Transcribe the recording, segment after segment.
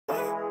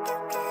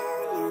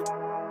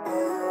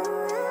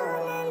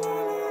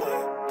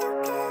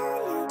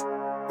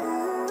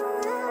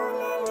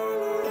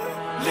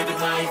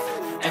life,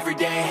 every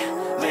day,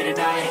 late at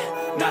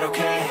night, not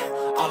okay.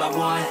 All I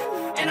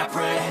want, and I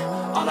pray,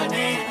 all I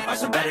need are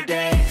some better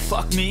days.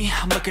 Fuck me,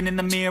 I'm looking in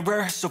the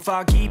mirror, so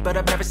foggy, but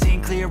I've never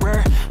seen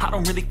clearer. I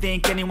don't really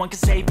think anyone can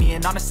save me,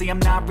 and honestly I'm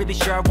not really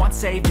sure I want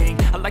saving.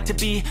 I like to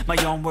be my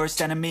own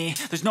worst enemy.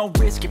 There's no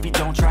risk if you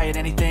don't try at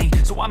anything,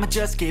 so I'ma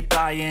just keep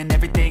buying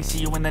everything. See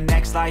you in the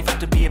next life, have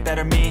to be a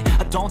better me.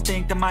 I don't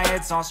think that my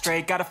head's on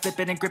straight, gotta flip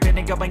it and grip it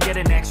and go and get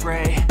an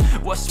x-ray.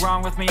 What's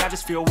wrong with me? I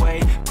just feel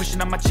weight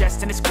pushing on my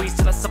chest and it squeezes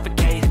till I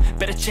suffocate.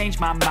 Better change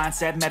my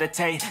mindset,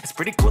 meditate. It's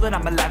pretty cool that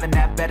I'm alive and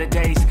have better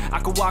days. I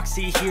could walk,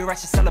 see, hear, I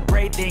should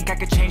celebrate. Think I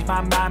could change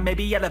my mind,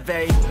 maybe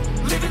elevate.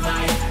 Living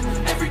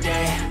life, every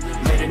day,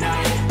 late at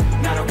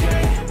night, not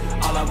okay.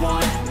 All I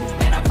want,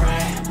 and I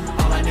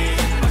pray, all I need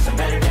are some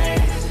better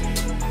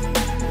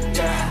days.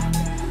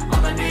 Yeah,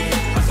 all I need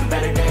are some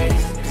better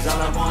days. Cause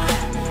all I want,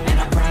 and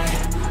I pray,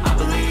 I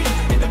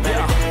believe in the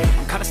better days.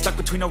 I'm kinda stuck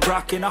between a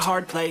rock and a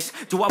hard place.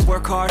 Do I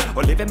work hard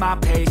or live at my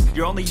pace?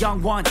 You're only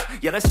young once,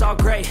 yeah that's all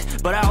great,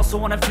 but I also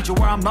want a future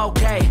where I'm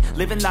okay.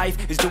 Living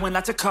life is doing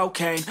lots of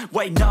cocaine.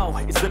 Wait no,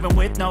 it's living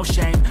with no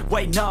shame.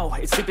 Wait no,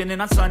 it's sleeping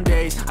in on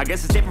Sundays. I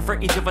guess it's different for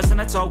each of us and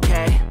that's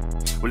okay.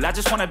 Well I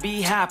just wanna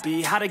be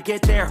happy, how to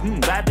get there?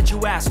 Glad that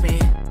you asked me.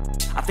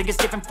 I think it's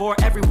different for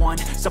everyone.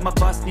 Some of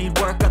us need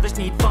work, others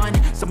need fun.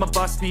 Some of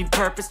us need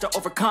purpose to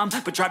overcome.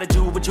 But try to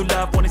do what you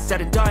love when it's said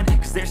and done.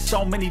 Cause there's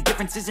so many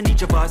differences in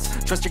each of us.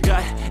 Trust your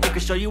gut, it can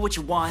show you what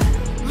you want.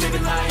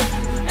 Living life,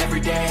 every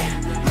day,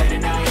 late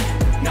at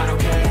night, not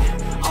okay.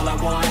 All I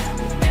want,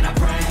 and I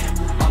pray,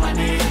 all I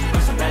need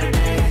are some better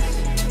days.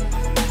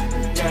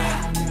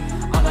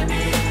 Yeah, all I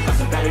need are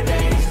some better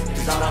days.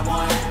 Cause all I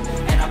want,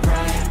 and I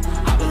pray,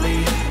 I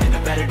believe in the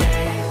better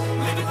days.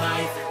 Living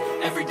life,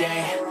 every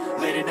day,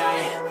 late at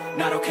night,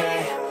 not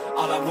okay.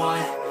 All I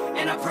want,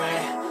 and I pray,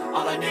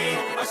 all I need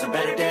are some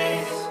better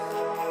days.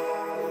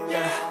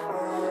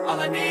 Yeah, all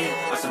I need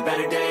are some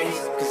better days.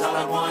 Cause all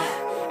I want,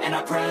 and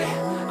I pray,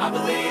 I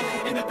believe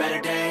in the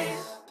better days.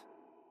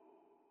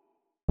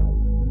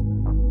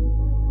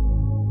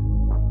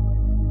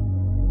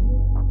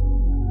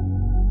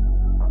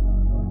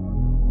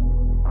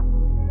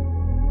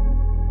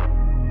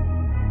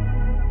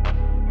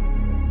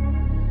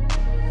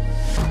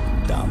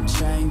 I'm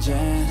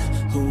changing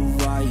who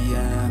I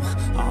am.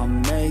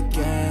 I'm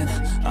making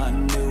a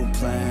new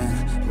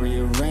plan,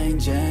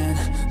 rearranging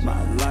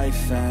my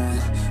life, and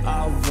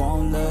I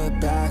won't look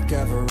back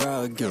ever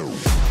again.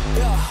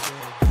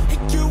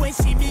 And you ain't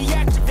see me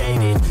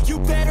activated. You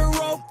better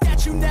hope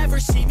that you never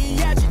see me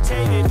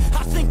agitated.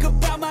 I think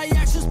about my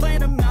actions,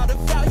 plan them out,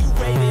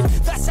 evaluated.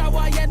 That's how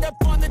I end up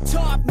on the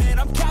top, man,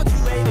 I'm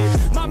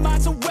calculated. My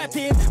mind's a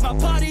weapon, my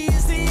body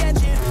is the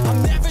engine.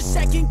 I'm never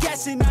second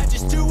guessing, I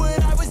just do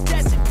what I was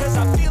destined. Cause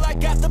I feel I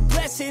got the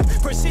blessing,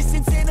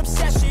 persistence and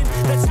obsession.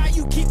 That's how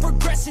you keep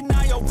progressing,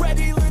 I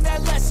already learned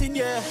that lesson,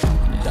 yeah.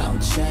 I'm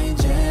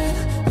changing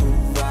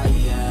who I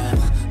am.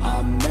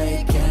 I'm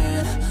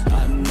making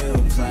a new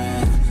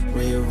plan,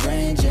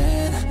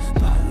 rearranging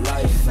my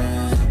life,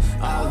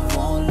 and I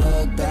won't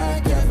look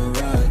back ever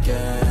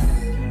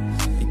again.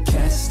 You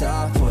can't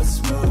stop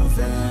what's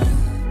moving,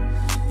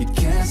 you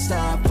can't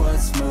stop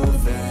what's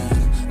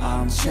moving.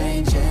 I'm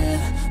changing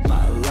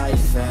my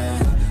life,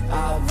 and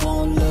I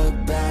won't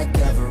look back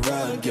ever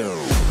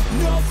again.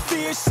 No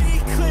fear, see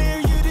clear,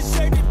 you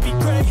deserve to be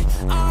great.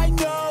 I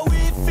know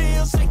it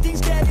feels like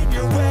things get in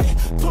your way.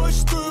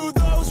 Push through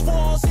those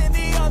walls and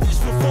the others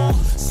will fall.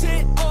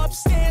 Sit up,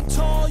 stand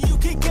tall, you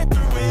can get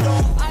through it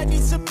all. I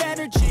need some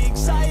energy,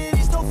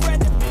 anxiety's no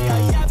friend to me. I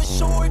have a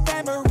short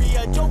memory,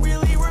 I don't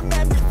really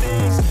remember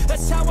things.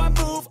 That's how I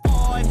move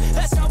on,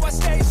 that's how I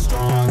stay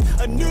strong.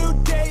 A new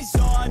day's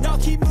on, I'll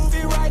keep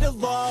moving right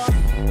along.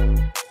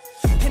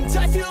 And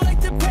I feel like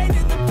the pain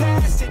in the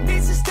past, it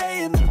needs to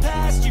stay in the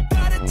past. You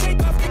gotta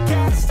take off the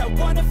cast. I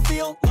wanna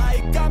feel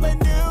like I'm a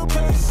new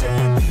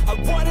person. I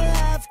wanna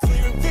have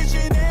clear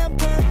vision and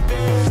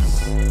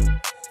purpose.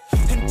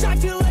 And I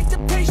feel like the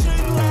pain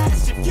shouldn't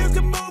last. If you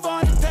can move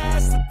on and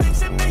past the things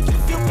that make you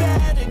feel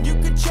bad, and you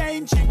can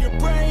change in your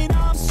brain,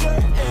 I'm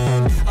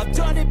certain. I've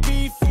done it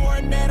before,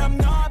 and man, I'm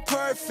not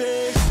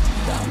perfect.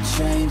 I'm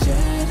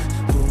changing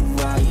who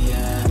I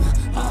am.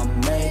 I'm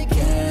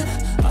making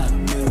a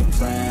new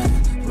plan,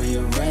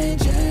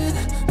 rearranging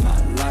my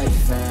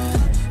life,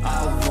 and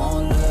I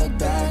won't look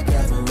back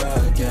ever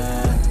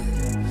again.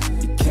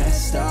 You can't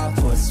stop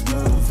what's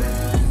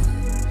moving,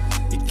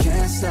 you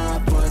can't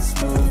stop what's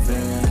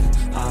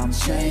moving. I'm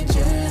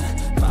changing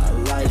my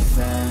life,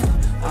 and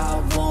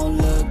I won't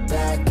look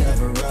back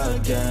ever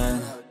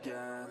again.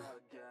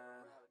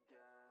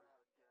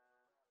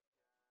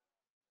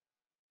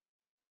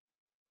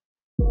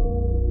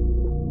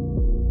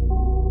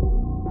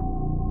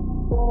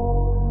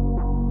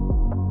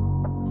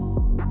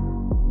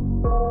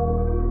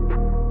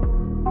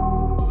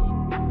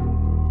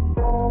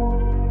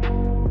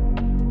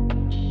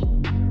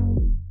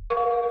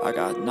 I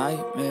got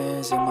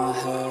nightmares in my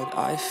head,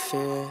 I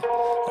fear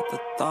that the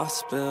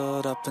thoughts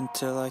build up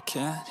until I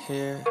can't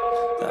hear,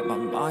 that my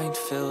mind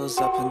fills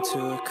up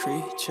into a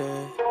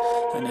creature,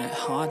 and it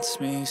haunts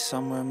me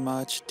somewhere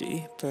much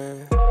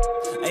deeper.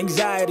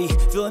 Anxiety,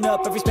 filling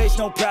up every space,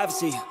 no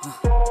privacy.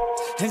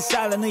 And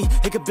silently,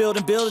 it could build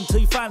and build until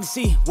you finally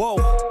see, whoa,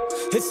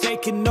 it's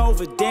taking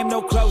over, damn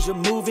no closure,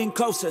 moving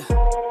closer.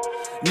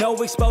 No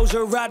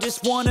exposure, I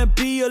just wanna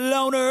be a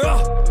loner.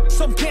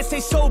 Some can't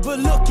stay sober,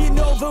 looking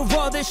over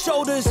all their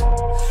shoulders,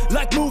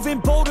 like moving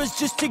boulders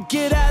just to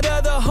get out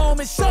of the home.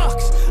 It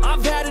sucks,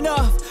 I've had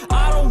enough,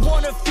 I don't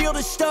wanna feel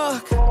the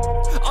stuck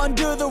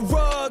under the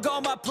rug,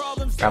 all my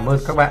problems. Cảm ơn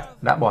các bạn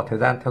đã bỏ thời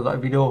gian theo dõi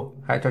video.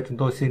 Hãy cho chúng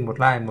tôi xin một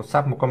like, một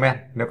sub, một comment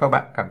nếu các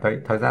bạn cảm thấy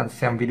thời gian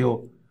xem video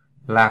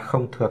là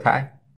không thừa thãi.